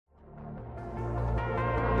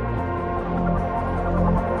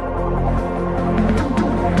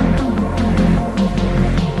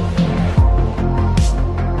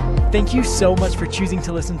Thank you so much for choosing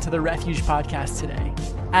to listen to the Refuge podcast today.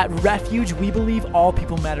 At Refuge, we believe all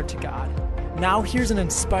people matter to God. Now here's an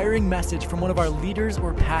inspiring message from one of our leaders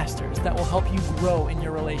or pastors that will help you grow in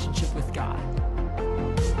your relationship with God.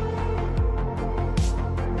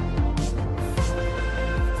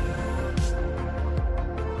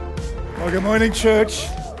 Well, good morning, church.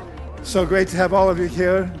 So great to have all of you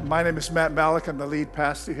here. My name is Matt Malik. I'm the lead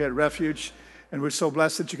pastor here at Refuge, and we're so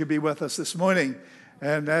blessed that you could be with us this morning.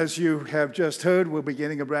 And as you have just heard, we're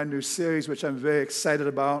beginning a brand new series, which I'm very excited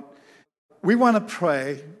about. We want to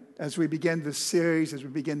pray as we begin this series, as we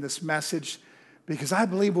begin this message, because I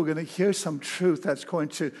believe we're going to hear some truth that's going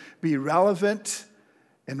to be relevant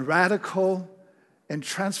and radical and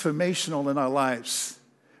transformational in our lives.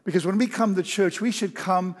 Because when we come to church, we should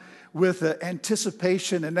come with an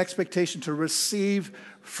anticipation and expectation to receive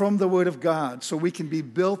from the Word of God so we can be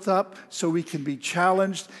built up, so we can be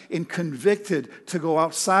challenged and convicted to go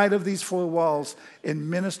outside of these four walls and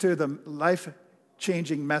minister the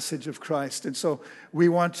life-changing message of Christ. And so we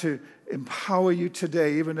want to empower you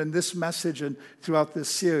today, even in this message and throughout this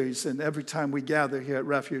series and every time we gather here at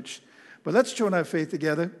Refuge. But let's join our faith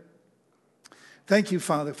together. Thank you,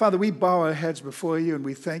 Father. Father, we bow our heads before you and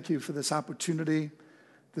we thank you for this opportunity,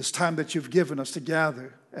 this time that you've given us to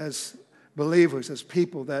gather as believers, as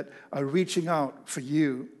people that are reaching out for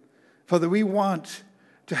you. Father, we want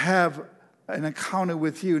to have an encounter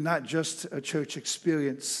with you, not just a church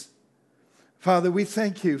experience. Father, we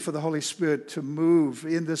thank you for the Holy Spirit to move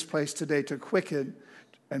in this place today, to quicken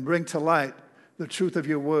and bring to light the truth of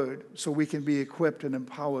your word so we can be equipped and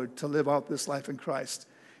empowered to live out this life in Christ.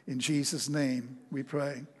 In Jesus' name we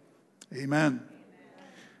pray. Amen.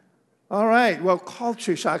 All right, well,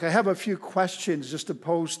 culture shock. I have a few questions just to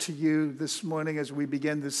pose to you this morning as we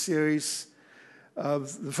begin this series.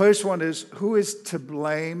 The first one is, who is to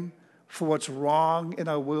blame for what's wrong in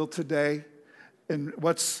our world today and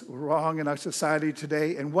what's wrong in our society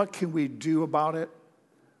today, and what can we do about it?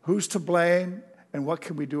 Who's to blame and what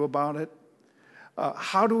can we do about it?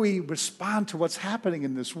 How do we respond to what's happening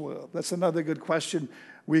in this world? That's another good question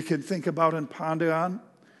we can think about and ponder on.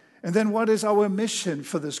 And then what is our mission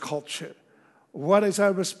for this culture? What is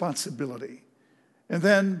our responsibility? And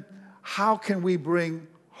then how can we bring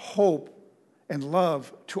hope and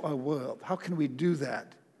love to our world? How can we do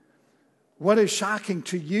that? What is shocking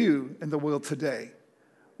to you in the world today?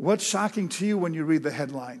 What's shocking to you when you read the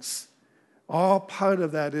headlines? All part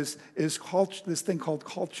of that is culture, this thing called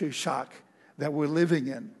culture shock that we're living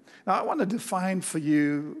in. Now, I want to define for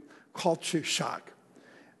you culture shock.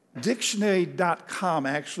 Dictionary.com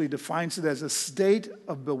actually defines it as a state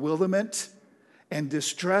of bewilderment and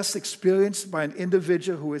distress experienced by an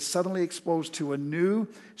individual who is suddenly exposed to a new,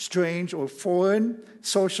 strange, or foreign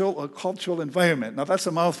social or cultural environment. Now, that's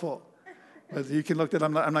a mouthful, but you can look at it.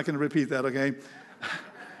 I'm not going to repeat that, okay?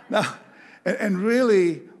 Now, and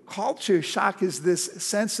really, culture shock is this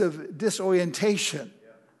sense of disorientation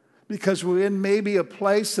because we're in maybe a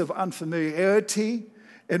place of unfamiliarity,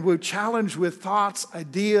 and we're challenged with thoughts,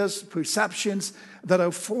 ideas, perceptions that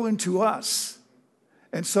are foreign to us.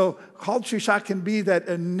 And so culture shock can be that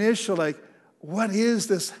initial, like, what is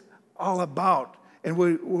this all about? And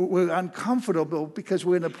we're uncomfortable because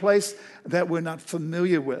we're in a place that we're not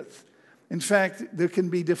familiar with. In fact, there can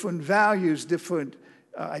be different values, different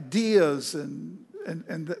ideas, and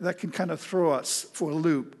that can kind of throw us for a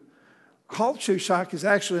loop. Culture shock is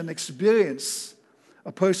actually an experience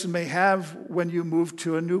a person may have when you move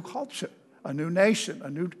to a new culture, a new nation, a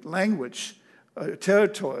new language, a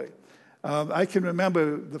territory. I can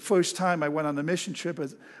remember the first time I went on a mission trip.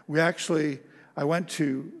 I went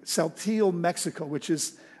to Saltillo, Mexico, which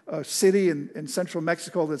is a city in central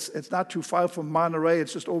Mexico. It's not too far from Monterrey.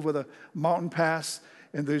 It's just over the mountain pass.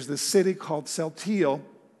 And there's this city called Saltillo.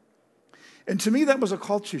 And to me, that was a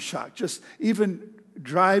culture shock. Just even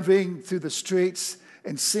driving through the streets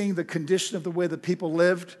and seeing the condition of the way the people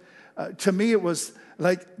lived, to me it was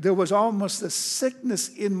like there was almost a sickness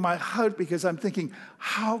in my heart because I'm thinking,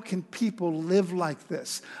 how can people live like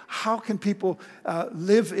this? How can people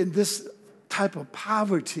live in this type of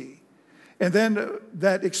poverty? And then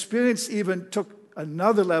that experience even took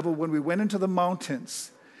another level when we went into the mountains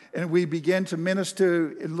and we began to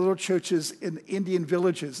minister in little churches in Indian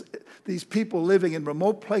villages, these people living in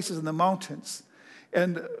remote places in the mountains.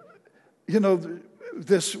 And,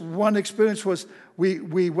 this one experience was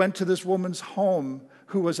we went to this woman's home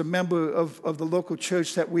who was a member of the local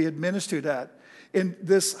church that we had ministered at. And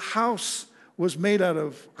this house was made out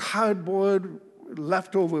of cardboard,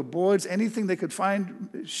 leftover boards, anything they could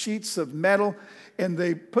find, sheets of metal. And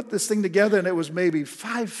they put this thing together, and it was maybe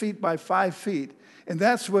 5 feet by 5 feet. And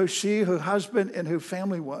that's where she, her husband, and her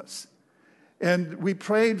family was. And we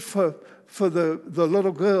prayed for the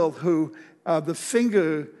little girl who the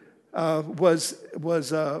finger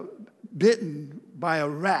was bitten by a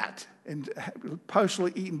rat and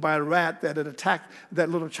partially eaten by a rat that had attacked that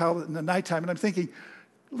little child in the nighttime. And I'm thinking,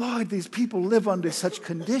 Lord, these people live under such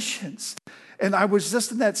conditions. And I was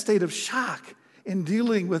just in that state of shock in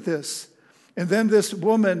dealing with this. And then this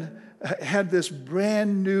woman had this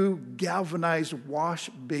brand new galvanized wash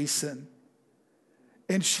basin.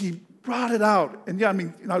 And she brought it out. And yeah, I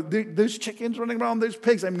mean, there's chickens running around, there's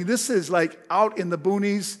pigs. I mean, this is like out in the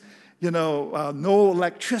boonies, no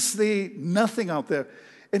electricity, nothing out there.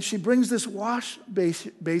 And she brings this wash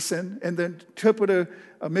basin, and the interpreter,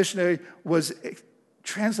 a missionary, was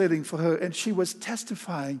translating for her, and she was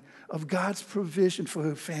testifying of God's provision for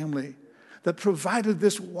her family that provided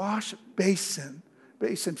this wash basin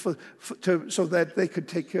so that they could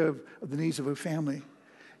take care of the needs of her family.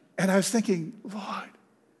 And I was thinking, Lord,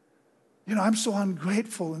 I'm so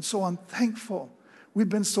ungrateful and so unthankful. We've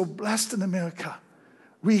been so blessed in America.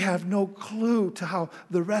 We have no clue to how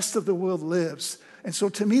the rest of the world lives. And so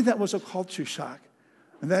to me, that was a culture shock.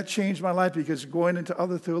 And that changed my life because going into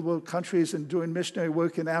other third world countries and doing missionary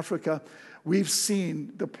work in Africa, we've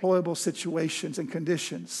seen deplorable situations and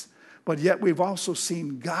conditions. But yet we've also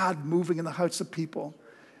seen God moving in the hearts of people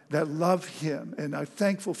that love Him and are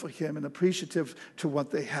thankful for Him and appreciative to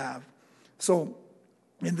what they have. So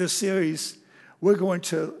in this series, we're going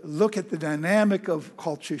to look at the dynamic of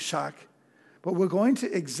culture shock, but we're going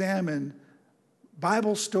to examine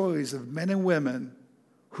Bible stories of men and women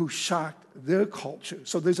who shocked their culture.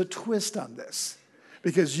 So there's a twist on this,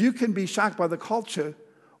 because you can be shocked by the culture,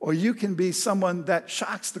 or you can be someone that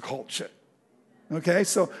shocks the culture. Okay,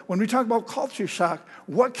 so when we talk about culture shock,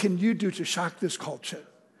 what can you do to shock this culture?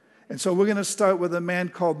 And so we're going to start with a man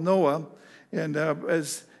called Noah, and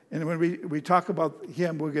when we talk about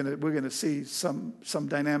him, we're going to see some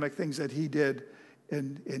dynamic things that he did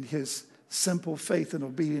in his simple faith and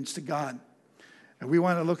obedience to God. And we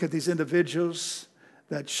want to look at these individuals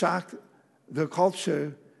that shocked their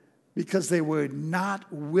culture because they were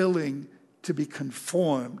not willing to be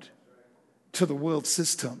conformed to the world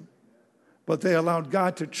system, but they allowed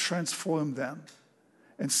God to transform them.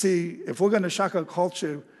 And see, if we're going to shock our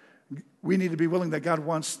culture, we need to be willing that God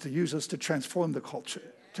wants to use us to transform the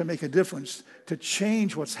culture, to make a difference, to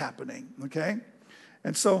change what's happening, okay?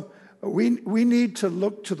 And so we need to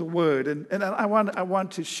look to the Word. And I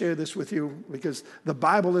want to share this with you because the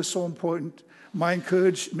Bible is so important. My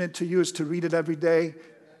encouragement to you is to read it every day.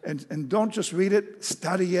 And don't just read it,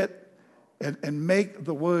 study it, and make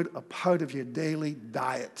the Word a part of your daily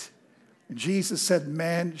diet. And Jesus said,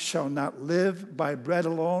 man shall not live by bread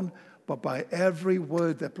alone, but by every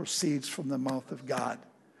word that proceeds from the mouth of God.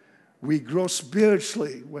 We grow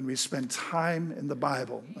spiritually when we spend time in the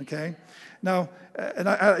Bible, okay? Now, and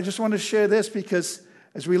I just want to share this because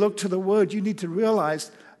as we look to the Word, you need to realize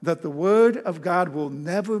that the Word of God will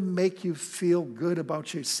never make you feel good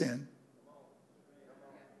about your sin,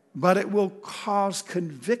 but it will cause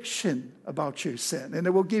conviction about your sin, and it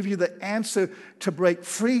will give you the answer to break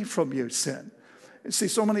free from your sin. You see,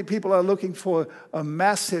 so many people are looking for a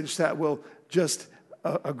message that will just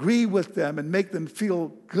agree with them and make them feel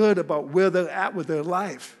good about where they're at with their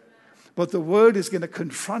life. But the Word is going to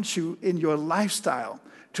confront you in your lifestyle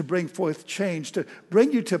to bring forth change, to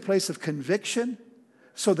bring you to a place of conviction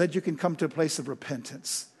so that you can come to a place of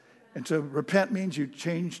repentance. And to repent means you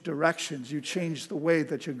change directions, you change the way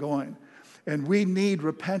that you're going. And we need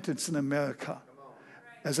repentance in America.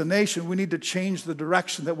 As a nation, we need to change the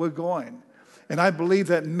direction that we're going. And I believe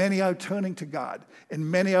that many are turning to God, and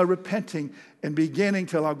many are repenting and beginning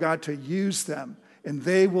to allow God to use them. And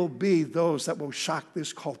they will be those that will shock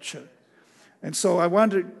this culture. And so I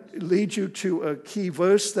want to lead you to a key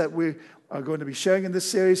verse that we are going to be sharing in this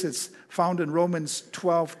series. It's found in Romans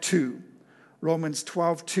 12:2. Romans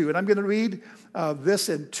 12:2. And I'm going to read this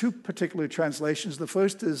in two particular translations. The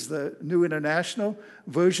first is the New International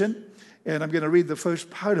Version. And I'm going to read the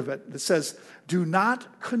first part of it. It says, do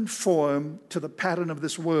not conform to the pattern of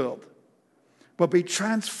this world, but be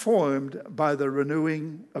transformed by the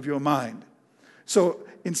renewing of your mind. So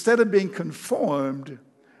instead of being conformed,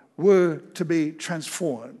 we're to be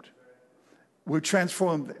transformed. We're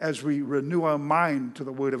transformed as we renew our mind to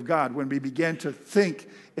the Word of God, when we begin to think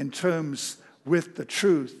in terms with the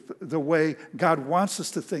truth, the way God wants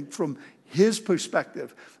us to think from His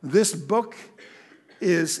perspective. This book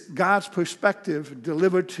is God's perspective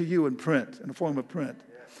delivered to you in print, in the form of print.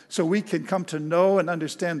 So we can come to know and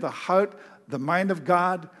understand the heart, the mind of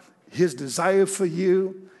God, His desire for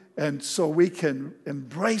you, And so we can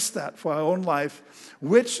embrace that for our own life,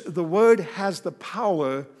 which the Word has the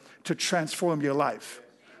power to transform your life.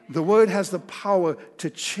 The Word has the power to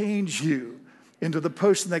change you into the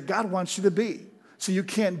person that God wants you to be. So you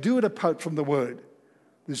can't do it apart from the Word.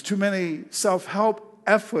 There's too many self-help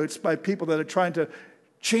efforts by people that are trying to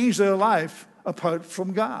change their life apart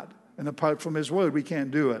from God and apart from His Word. We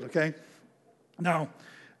can't do it, okay? Now,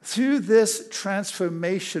 through this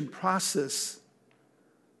transformation process,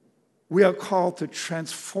 we are called to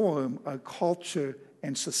transform our culture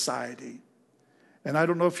and society. And I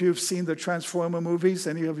don't know if you've seen the Transformer movies.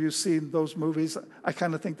 Any of you seen those movies? I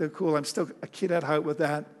kind of think they're cool. I'm still a kid at heart with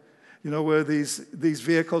that. You know, where these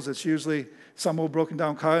vehicles, it's usually some old broken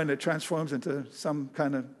down car and it transforms into some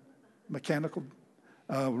kind of mechanical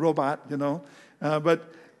robot, you know.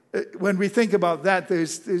 But when we think about that,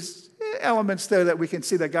 there's elements there that we can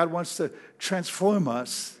see that God wants to transform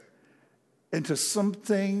us into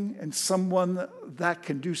something and someone that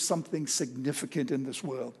can do something significant in this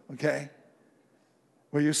world, okay?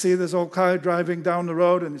 Where you see this old car driving down the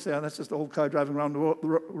road and you say, oh, that's just the old car driving around the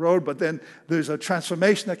road, but then there's a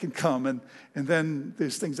transformation that can come and then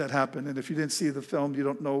there's things that happen. And if you didn't see the film, you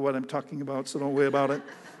don't know what I'm talking about, so don't worry about it.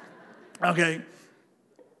 Okay.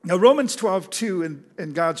 Now, Romans 12:2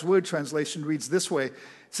 in God's Word translation reads this way. It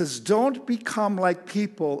says, don't become like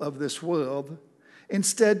people of this world.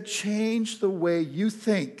 Instead, change the way you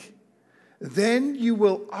think. Then you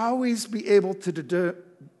will always be able to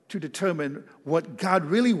determine what God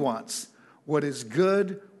really wants, what is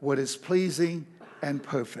good, what is pleasing, and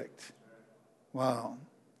perfect. Wow.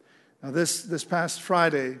 Now, this past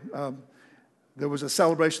Friday, there was a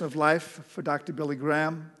celebration of life for Dr. Billy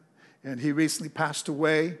Graham, and he recently passed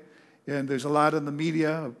away. And there's a lot in the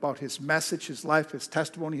media about his message, his life, his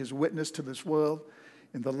testimony, his witness to this world,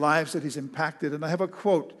 and the lives that he's impacted. And I have a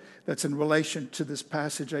quote that's in relation to this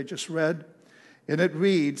passage I just read. And it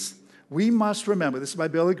reads, we must remember, this is by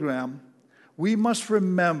Billy Graham, we must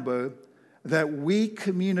remember that we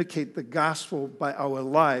communicate the gospel by our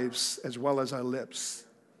lives as well as our lips.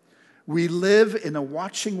 We live in a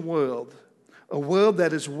watching world, a world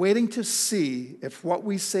that is waiting to see if what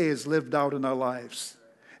we say is lived out in our lives.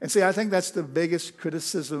 And see, I think that's the biggest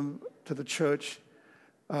criticism to the church.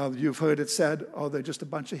 You've heard it said, oh, they're just a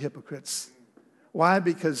bunch of hypocrites. Why?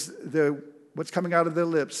 Because what's coming out of their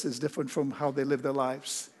lips is different from how they live their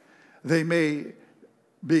lives. They may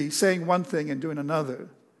be saying one thing and doing another.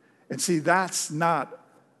 And see, that's not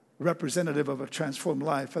representative of a transformed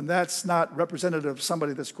life. And that's not representative of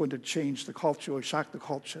somebody that's going to change the culture or shock the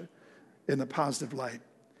culture in a positive light.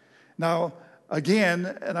 Now,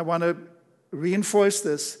 again, and I want to reinforce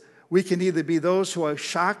this, we can either be those who are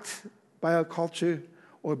shocked by our culture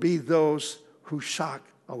or be those who shock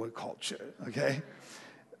our culture, okay?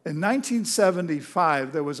 In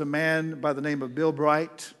 1975, there was a man by the name of Bill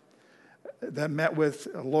Bright that met with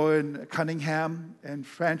Lauren Cunningham and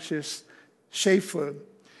Francis Schaeffer.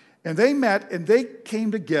 And they met and they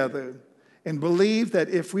came together and believed that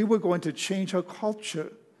if we were going to change our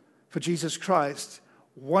culture for Jesus Christ,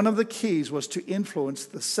 one of the keys was to influence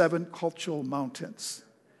the 7 cultural mountains.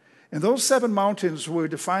 And those 7 mountains were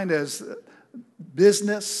defined as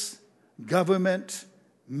business, government,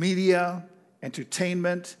 media,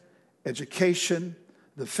 entertainment, education,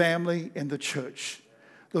 the family, and the church.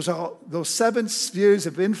 Those 7 spheres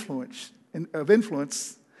of influence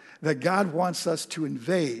that God wants us to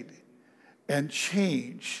invade and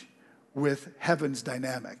change with heaven's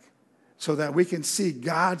dynamic so that we can see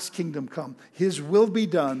God's kingdom come. His will be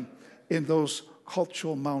done in those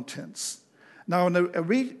cultural mountains. Now, in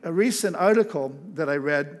a recent article that I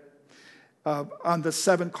read on the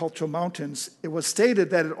 7 cultural mountains, it was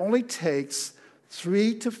stated that it only takes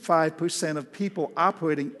 3 to 5% of people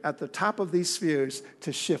operating at the top of these spheres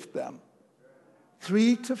to shift them.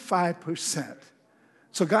 3 to 5%.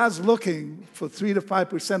 So God's looking for 3 to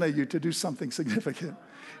 5% of you to do something significant.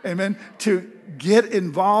 Amen. To get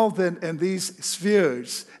involved in these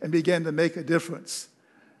spheres and begin to make a difference.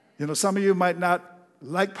 You know, some of you might not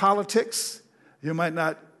like politics. You might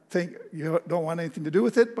not think you don't want anything to do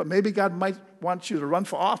with it, but maybe God might want you to run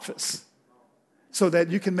for office so that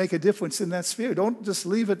you can make a difference in that sphere. Don't just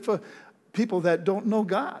leave it for people that don't know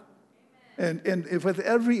God. And with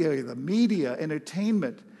every area, the media,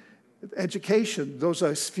 entertainment, education, those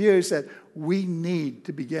are spheres that we need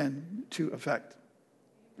to begin to affect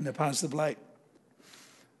in a positive light.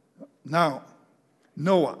 Now,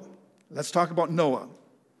 Noah. Let's talk about Noah,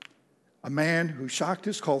 a man who shocked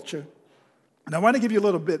his culture. And I want to give you a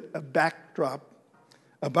little bit of backdrop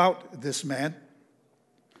about this man.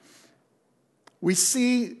 We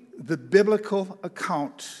see the biblical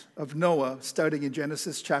account of Noah, starting in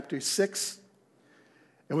Genesis chapter 6,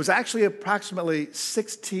 it was actually approximately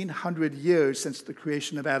 1,600 years since the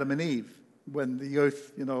creation of Adam and Eve, when the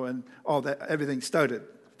earth, and all that, everything started,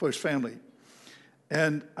 first family.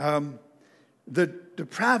 And the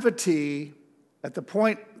depravity at the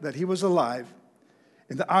point that he was alive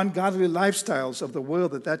and the ungodly lifestyles of the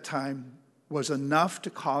world at that time was enough to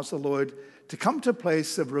cause the Lord to come to a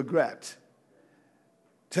place of regret,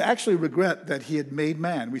 to actually regret that he had made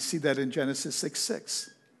man. We see that in Genesis 6:6.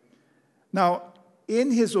 Now,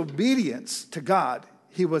 in his obedience to God,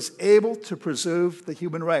 he was able to preserve the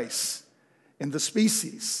human race and the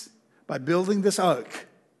species by building this ark,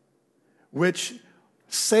 which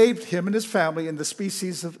saved him and his family and the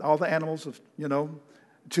species of all the animals of,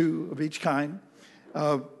 two of each kind,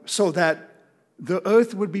 so that the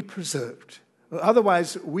earth would be preserved.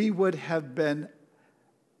 Otherwise, we would have been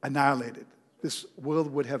annihilated. This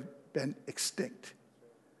world would have been extinct.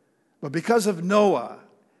 But because of Noah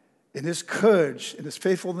and his courage and his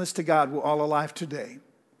faithfulness to God, we're all alive today.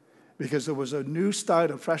 Because there was a new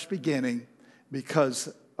start, a fresh beginning,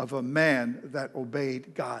 because of a man that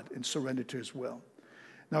obeyed God and surrendered to his will.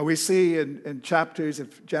 Now we see in chapters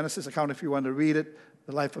of Genesis account, if you want to read it,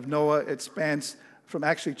 the life of Noah, it spans from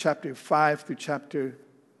actually chapter 5 through chapter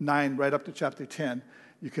 9, right up to chapter 10.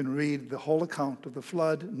 You can read the whole account of the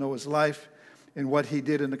flood, Noah's life, and what he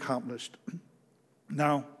did and accomplished.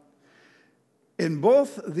 Now, in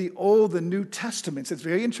both the Old and New Testaments, it's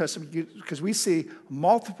very interesting because we see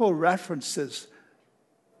multiple references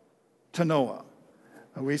to Noah.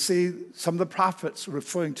 We see some of the prophets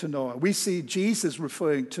referring to Noah. We see Jesus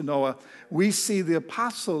referring to Noah. We see the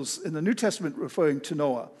apostles in the New Testament referring to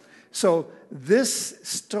Noah. So this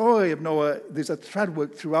story of Noah, there's a thread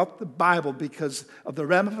work throughout the Bible because of the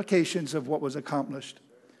ramifications of what was accomplished.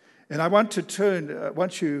 And I want you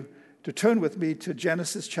to turn with me to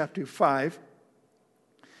Genesis chapter 5.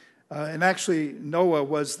 And actually, Noah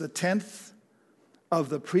was the 10th of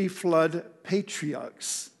the pre-flood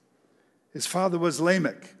patriarchs. His father was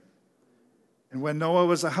Lamech. And when Noah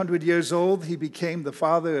was 100 years old, he became the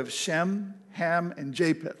father of Shem, Ham, and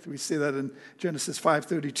Japheth. We see that in Genesis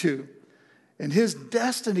 5:32. And his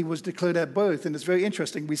destiny was declared at birth. And it's very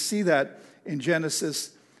interesting. We see that in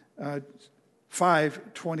Genesis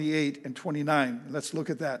 5:28 and 29. Let's look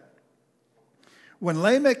at that. When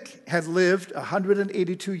Lamech had lived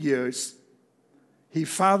 182 years, he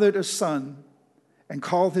fathered a son and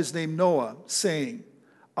called his name Noah, saying,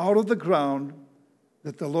 "Out of the ground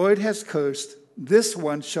that the Lord has cursed, this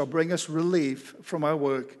one shall bring us relief from our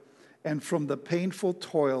work and from the painful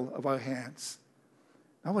toil of our hands."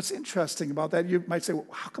 Now, what's interesting about that, you might say, well,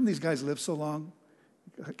 how come these guys live so long?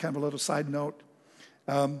 Kind of a little side note.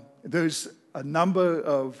 There's a number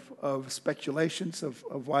of speculations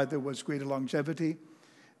of why there was greater longevity.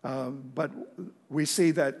 But we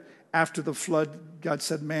see that after the flood, God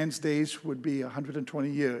said man's days would be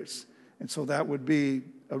 120 years. And so that would be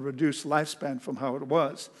a reduced lifespan from how it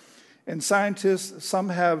was. And scientists, some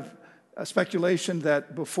have a speculation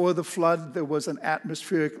that before the flood, there was an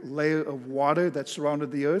atmospheric layer of water that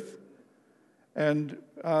surrounded the earth. And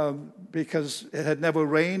because it had never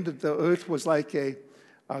rained, the earth was like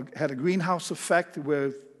had a greenhouse effect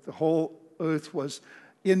where the whole earth was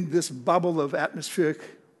in this bubble of atmospheric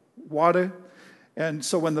water. And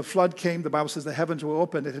so when the flood came, the Bible says the heavens were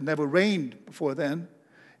open. It had never rained before then.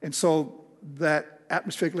 And so that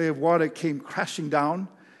atmospheric layer of water came crashing down,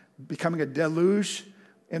 becoming a deluge.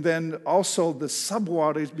 And then also the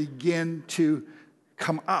subwaters begin to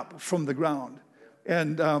come up from the ground.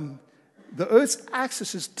 And the Earth's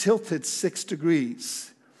axis is tilted 6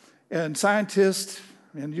 degrees. And scientists,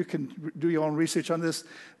 and you can do your own research on this,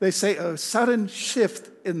 they say a sudden shift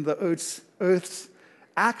in the Earth's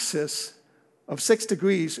axis of 6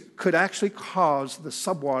 degrees could actually cause the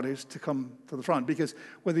subwaters to come to the front. Because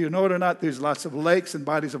whether you know it or not, there's lots of lakes and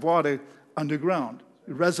bodies of water underground,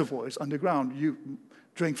 reservoirs underground. You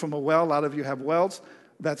drink from a well, a lot of you have wells,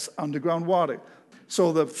 that's underground water.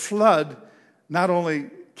 So the flood not only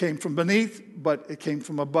came from beneath, but it came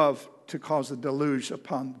from above to cause a deluge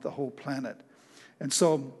upon the whole planet. And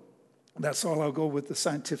so that's all I'll go with the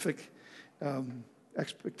scientific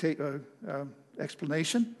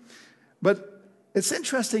explanation. But it's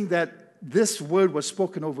interesting that this word was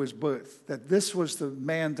spoken over his birth, that this was the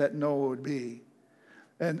man that Noah would be.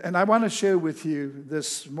 And I want to share with you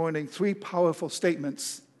this morning 3 powerful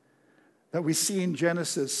statements that we see in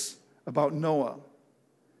Genesis about Noah,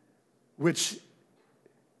 which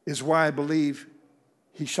is why I believe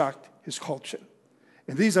he shocked his culture.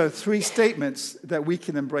 And these are 3 statements that we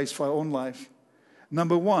can embrace for our own life.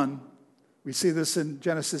 Number 1, We see this in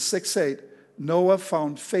Genesis 6:8. Noah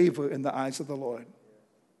found favor in the eyes of the Lord.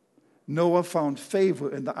 Noah found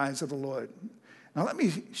favor in the eyes of the Lord. Now let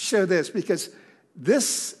me share this, because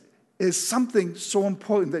this is something so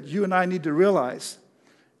important that you and I need to realize.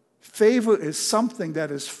 Favor is something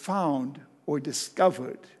that is found or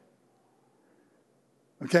discovered.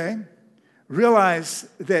 Okay? Realize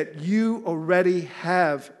that you already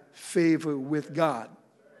have favor with God.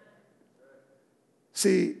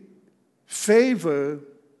 See, favor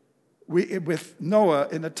with Noah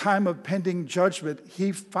in a time of pending judgment,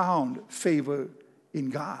 he found favor in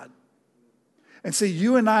God. And see,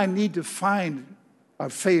 you and I need to find our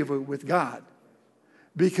favor with God,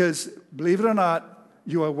 because, believe it or not,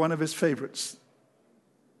 you are one of his favorites.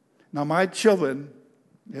 Now, my children,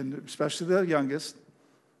 and especially the youngest,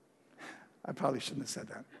 I probably shouldn't have said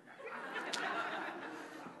that.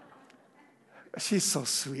 She's so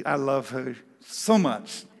sweet. I love her so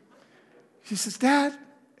much. She says, Dad,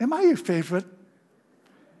 am I your favorite?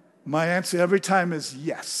 My answer every time is,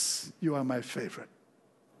 yes, you are my favorite.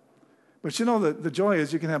 But you know, the joy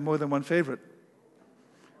is you can have more than one favorite.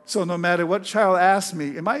 So no matter what child asks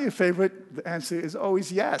me, am I your favorite? The answer is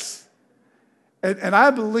always yes. And I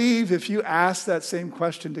believe if you ask that same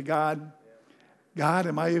question to God, God,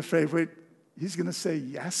 am I your favorite? He's going to say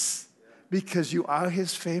yes, because you are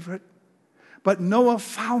his favorite. But Noah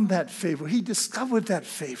found that favor. He discovered that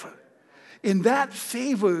favor. And that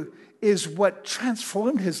favor is what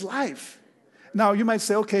transformed his life. Now, you might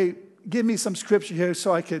say, okay, give me some scripture here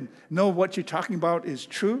so I can know what you're talking about is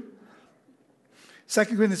true. 2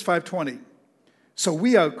 Corinthians 5:20. So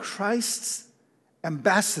we are Christ's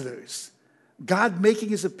ambassadors, God making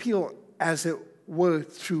his appeal as it were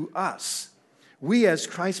through us. We as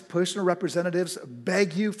Christ's personal representatives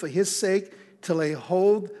beg you for his sake to lay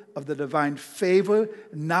hold of the divine favor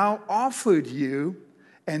now offered you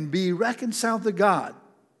and be reconciled to God.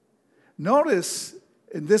 Notice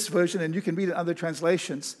in this version, and you can read in other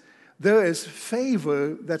translations, there is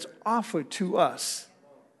favor that's offered to us.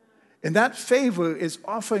 And that favor is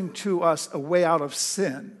offering to us a way out of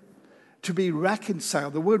sin, to be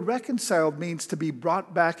reconciled. The word reconciled means to be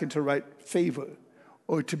brought back into right favor,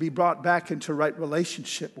 or to be brought back into right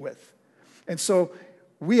relationship with. And so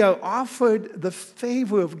we are offered the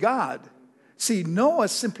favor of God. See, Noah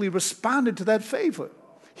simply responded to that favor.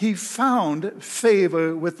 He found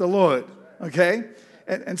favor with the Lord, okay?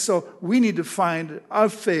 And so we need to find our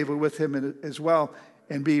favor with him as well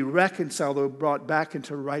and be reconciled or brought back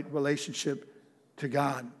into right relationship to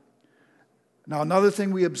God. Now, another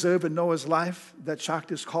thing we observe in Noah's life that shocked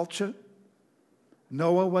his culture,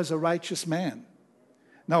 Noah was a righteous man.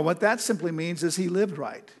 Now, what that simply means is he lived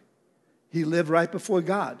right. He lived right before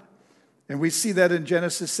God. And we see that in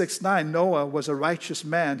Genesis 6:9. Noah was a righteous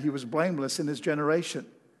man. He was blameless in his generation.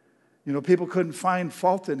 You know, people couldn't find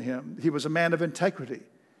fault in him. He was a man of integrity.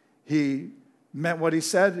 He meant what he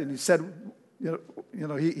said, and he said,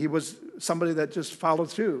 he was somebody that just followed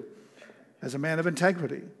through as a man of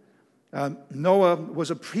integrity. Noah was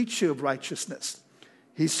a preacher of righteousness.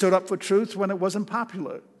 He stood up for truth when it wasn't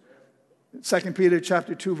popular. 2 Peter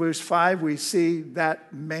chapter 2, verse 5, we see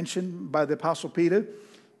that mentioned by the Apostle Peter.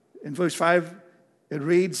 In verse 5, it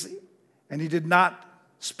reads, and he did not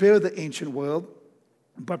spare the ancient world,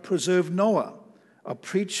 but preserved Noah, a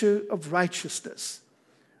preacher of righteousness,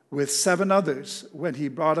 with 7 others when he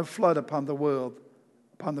brought a flood upon the world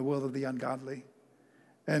of the ungodly.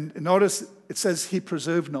 And notice it says he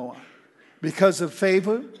preserved Noah. Because of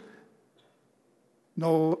favor,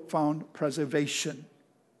 Noah found preservation,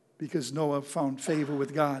 because Noah found favor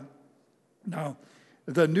with God. Now,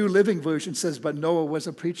 the New Living Version says, but Noah was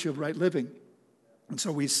a preacher of right living. And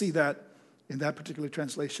so we see that in that particular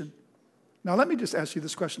translation. Now, let me just ask you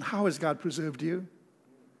this question. How has God preserved you?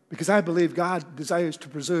 Because I believe God desires to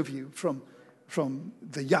preserve you from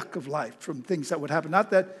the yuck of life, from things that would happen. Not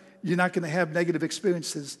that you're not going to have negative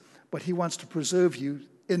experiences, but he wants to preserve you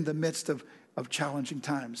in the midst of challenging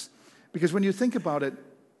times. Because when you think about it,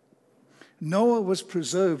 Noah was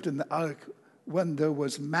preserved in the ark when there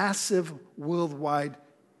was massive worldwide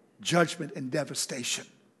judgment and devastation.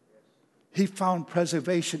 He found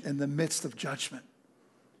preservation in the midst of judgment.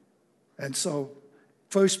 And so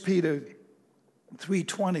 1 Peter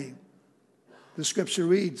 3:20, the scripture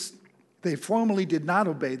reads, they formerly did not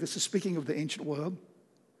obey, this is speaking of the ancient world,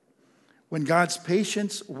 when God's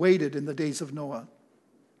patience waited in the days of Noah,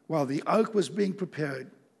 while the ark was being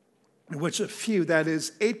prepared, in which a few, that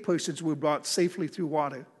is, 8 persons, were brought safely through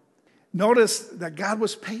water. Notice that God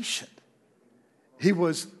was patient. He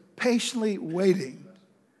was patiently waiting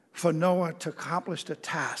for Noah to accomplish the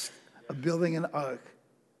task of building an ark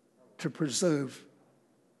to preserve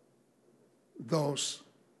those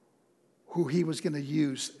who he was going to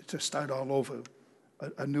use to start all over,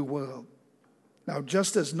 a new world. Now,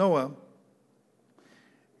 just as Noah,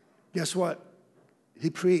 guess what? He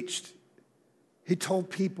preached. He told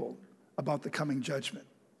people about the coming judgment.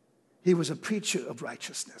 He was a preacher of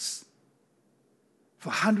righteousness. For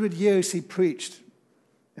 100 years he preached.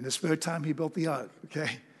 In his spare time he built the ark,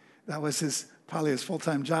 okay? That was probably his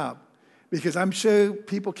full-time job. Because I'm sure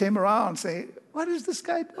people came around saying, what is this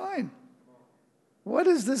guy doing? What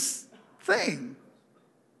is this thing?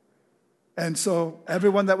 And so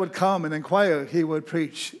everyone that would come and inquire, he would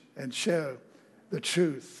preach and share the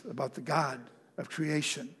truth about the God of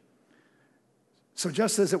creation. So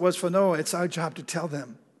just as it was for Noah, it's our job to tell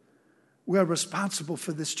them. We are responsible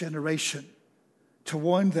for this generation, to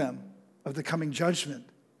warn them of the coming judgment,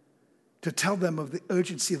 to tell them of the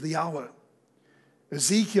urgency of the hour.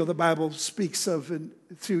 Ezekiel, the Bible speaks of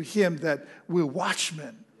through him that we're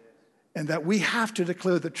watchmen and that we have to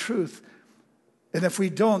declare the truth. And if we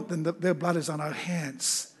don't, then their blood is on our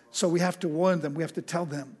hands. So we have to warn them. We have to tell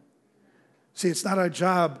them. See, it's not our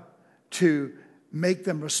job to make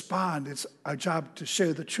them respond. It's our job to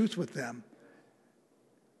share the truth with them.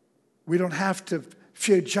 We don't have to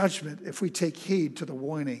fear judgment if we take heed to the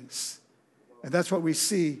warnings. And that's what we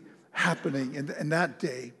see happening in that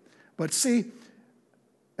day. But see,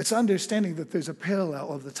 it's understanding that there's a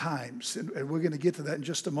parallel of the times, and we're going to get to that in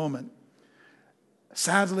just a moment.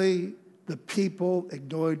 Sadly, the people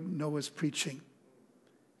ignored Noah's preaching.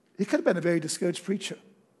 He could have been a very discouraged preacher,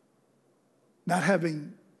 not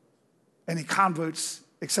having any converts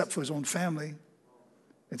except for his own family.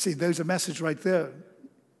 And see, there's a message right there.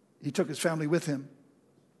 He took his family with him.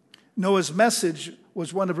 Noah's message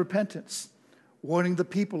was one of repentance, warning the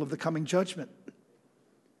people of the coming judgment.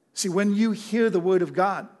 See, when you hear the word of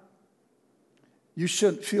God, you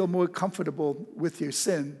shouldn't feel more comfortable with your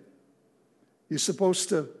sin. You're supposed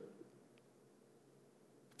to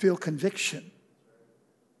feel conviction.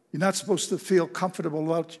 You're not supposed to feel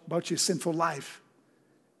comfortable about your sinful life.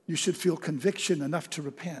 You should feel conviction enough to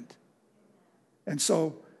repent. And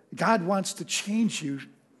so God wants to change you.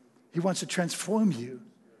 He wants to transform you.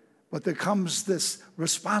 But there comes this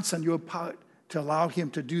response on your part to allow him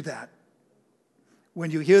to do that. When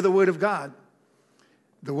you hear the word of God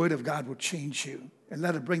will change you and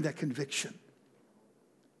let it bring that conviction.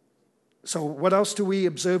 So what else do we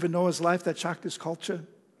observe in Noah's life that shocked his culture?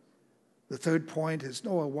 The third point is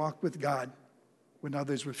Noah walked with God when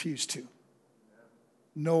others refused to.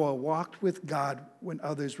 Noah walked with God when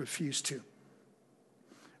others refused to.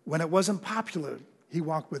 When it wasn't popular, he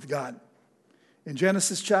walked with God. In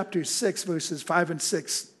Genesis chapter 6, verses 5 and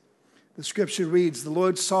 6, the scripture reads, "The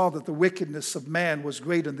Lord saw that the wickedness of man was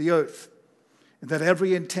great in the earth, and that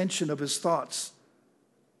every intention of his thoughts,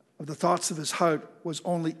 of the thoughts of his heart, was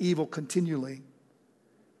only evil continually.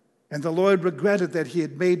 And the Lord regretted that he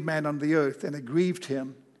had made man on the earth, and it grieved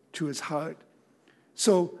him to his heart."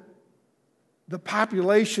 So the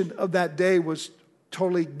population of that day was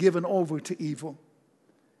totally given over to evil,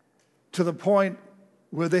 to the point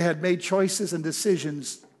where they had made choices and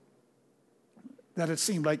decisions that it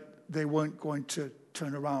seemed like they weren't going to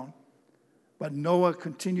turn around. But Noah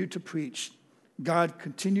continued to preach. God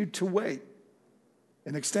continued to wait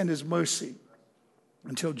and extend his mercy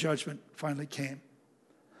until judgment finally came.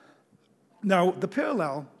 Now, the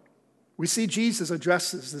parallel, we see Jesus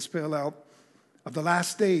addresses this parallel of the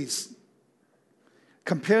last days,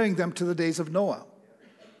 comparing them to the days of Noah.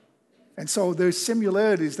 And so there's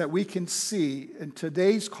similarities that we can see in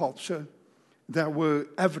today's culture that were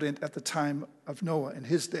evident at the time of Noah in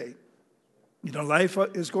his day. You know, life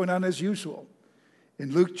is going on as usual.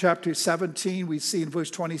 In Luke chapter 17, we see in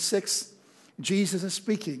verse 26, Jesus is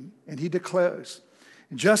speaking, and he declares,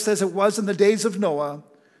 "Just as it was in the days of Noah,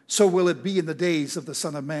 so will it be in the days of the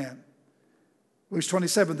Son of Man." Verse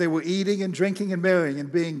 27, "They were eating and drinking and marrying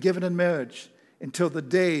and being given in marriage until the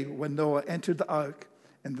day when Noah entered the ark,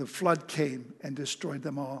 and the flood came and destroyed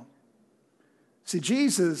them all." See,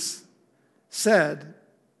 Jesus said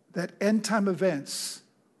that end-time events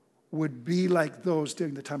would be like those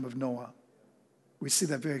during the time of Noah. We see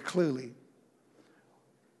that very clearly.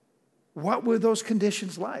 What were those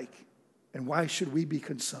conditions like? And why should we be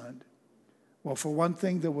concerned? Well, for one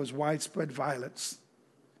thing, there was widespread violence.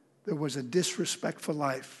 There was a disrespect for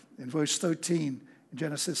life. In verse 13, in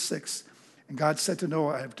Genesis 6, "And God said to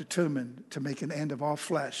Noah, I have determined to make an end of all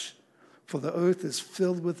flesh, for the earth is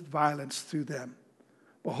filled with violence through them.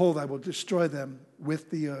 Behold, I will destroy them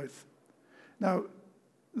with the earth." Now,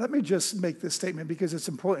 let me just make this statement because it's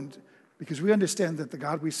important, because we understand that the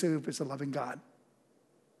God we serve is a loving God.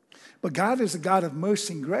 But God is a God of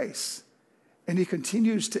mercy and grace. and he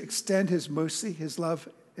continues to extend his mercy, his love,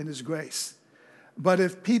 and his grace. But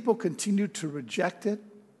if people continue to reject it,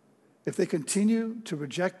 if they continue to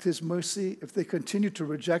reject his mercy, if they continue to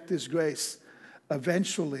reject his grace,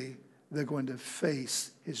 eventually they're going to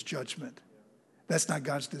face his judgment. That's not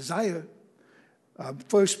God's desire.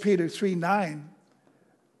 1 Peter 3:9,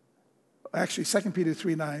 actually 2 Peter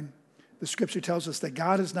 3:9, the scripture tells us that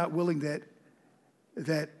God is not willing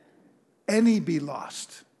that any be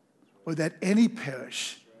lost or that any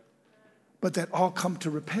perish, but that all come to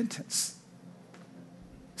repentance.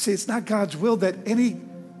 See, it's not God's will that any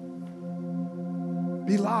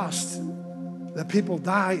be lost, that people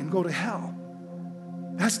die and go to hell.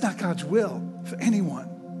 That's not God's will for anyone.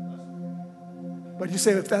 But you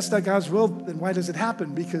say, if that's not God's will, then why does it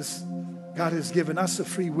happen? Because God has given us a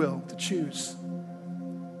free will to choose.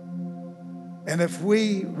 And if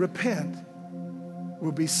we repent,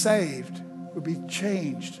 we'll be saved, we'll be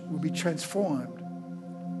changed, we'll be transformed,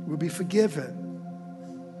 we'll be forgiven.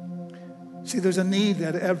 See, there's a need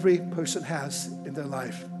that every person has in their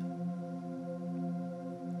life.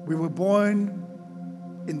 We were born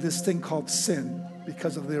in this thing called sin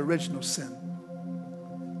because of the original sin.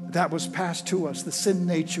 That was passed to us. The sin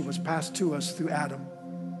nature was passed to us through Adam.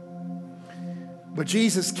 But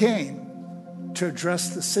Jesus came to address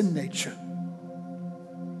the sin nature.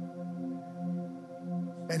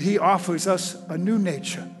 And he offers us a new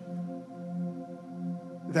nature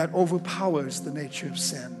that overpowers the nature of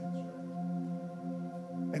sin.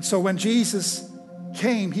 And so when Jesus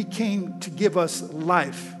came, he came to give us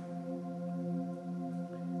life.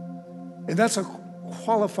 And that's a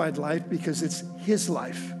qualified life because it's his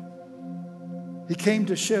life. He came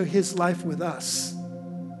to share his life with us.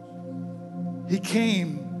 He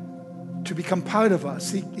came to become part of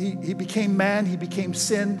us. He became man, he became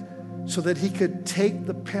sin, so that he could take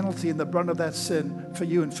the penalty and the brunt of that sin for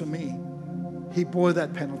you and for me. He bore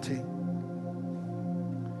that penalty.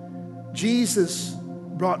 Jesus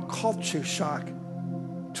brought culture shock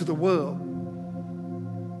to the world.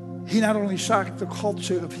 He not only shocked the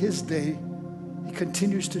culture of his day, he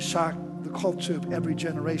continues to shock the culture of every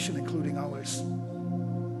generation, including ours.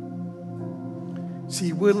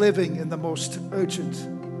 See, we're living in the most urgent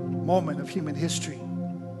moment of human history.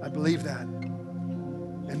 I believe that.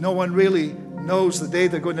 And no one really knows the day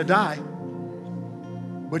they're going to die.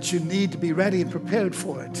 But you need to be ready and prepared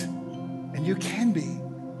for it. And you can be.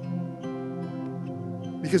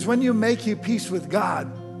 Because when you make your peace with God,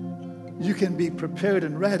 you can be prepared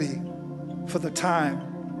and ready for the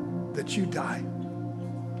time that you die.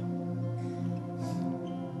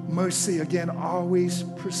 Mercy, again, always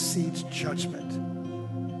precedes judgment.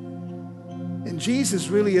 And Jesus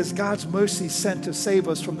really is God's mercy sent to save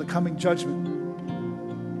us from the coming judgment.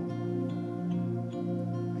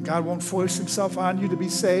 And God won't force himself on you to be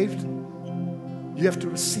saved. You have to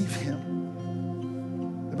receive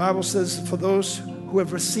him. The Bible says, for those who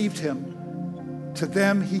have received him, to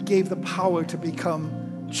them he gave the power to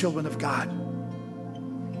become children of God.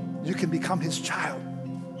 You can become his child.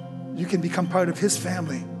 You can become part of his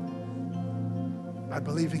family by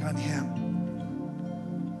believing on him.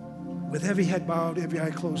 With every head bowed, every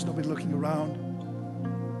eye closed, nobody looking around.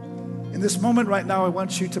 In this moment right now, I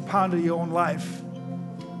want you to ponder your own life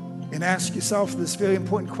and ask yourself this very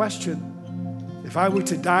important question. If I were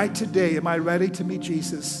to die today, am I ready to meet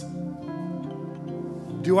Jesus?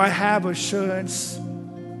 Do I have assurance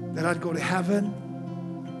that I'd go to heaven?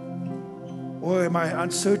 Or am I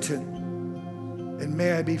uncertain? And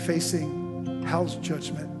may I be facing hell's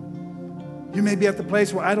judgment? You may be at the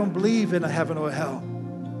place where I don't believe in a heaven or a hell.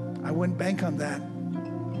 I wouldn't bank on that.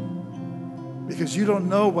 Because you don't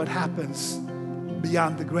know what happens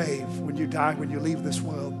beyond the grave when you die, when you leave this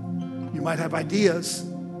world. You might have ideas,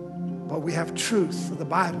 but we have truth of the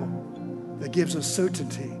Bible that gives us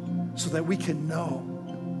certainty so that we can know.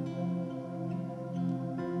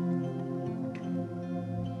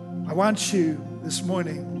 I want you this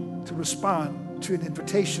morning to respond to an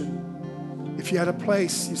invitation. If you're at a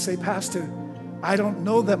place, you say, Pastor, I don't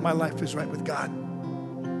know that my life is right with God.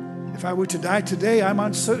 If I were to die today, I'm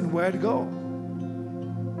uncertain where to go.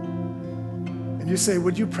 And you say,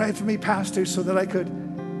 would you pray for me, Pastor, so that I could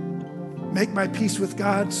make my peace with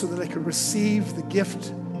God, so that I could receive the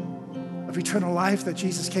gift of eternal life that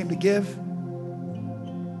Jesus came to give?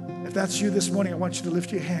 If that's you this morning, I want you to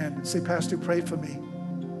lift your hand and say, Pastor, pray for me.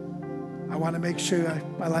 I want to make sure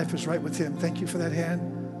my life is right with him. Thank you for that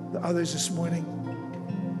hand. The others this morning.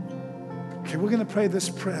 Okay, we're going to pray this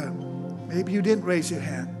prayer. Maybe you didn't raise your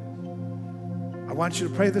hand. I want you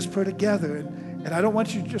to pray this prayer together. And I don't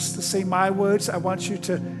want you just to say my words. I want you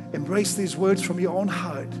to embrace these words from your own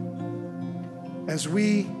heart as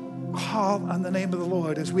we call on the name of the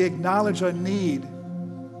Lord, as we acknowledge our need,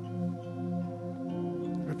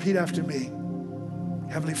 repeat after me.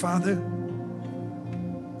 Heavenly Father,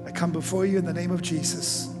 I come before you in the name of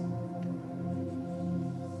Jesus.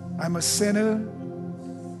 I'm a sinner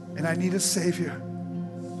and I need a Savior.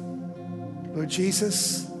 Lord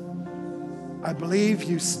Jesus, I believe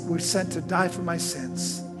you were sent to die for my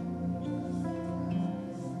sins.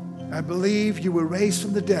 I believe you were raised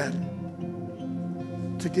from the dead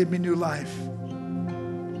to give me new life.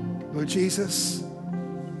 Lord Jesus,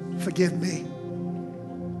 forgive me.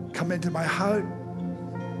 Come into my heart.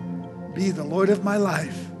 Be the Lord of my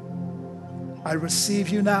life. I receive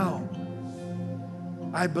you now.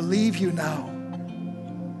 I believe you now.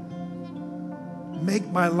 Make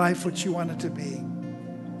my life what you want it to be.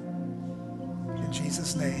 In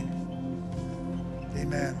Jesus' name,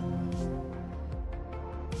 amen.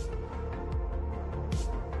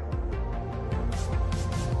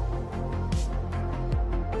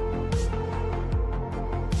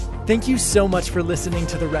 Thank you so much for listening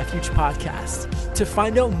to the Refuge Podcast. To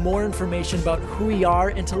find out more information about who we are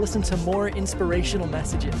and to listen to more inspirational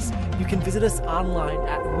messages, you can visit us online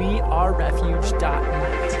at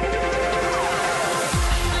wearerefuge.net.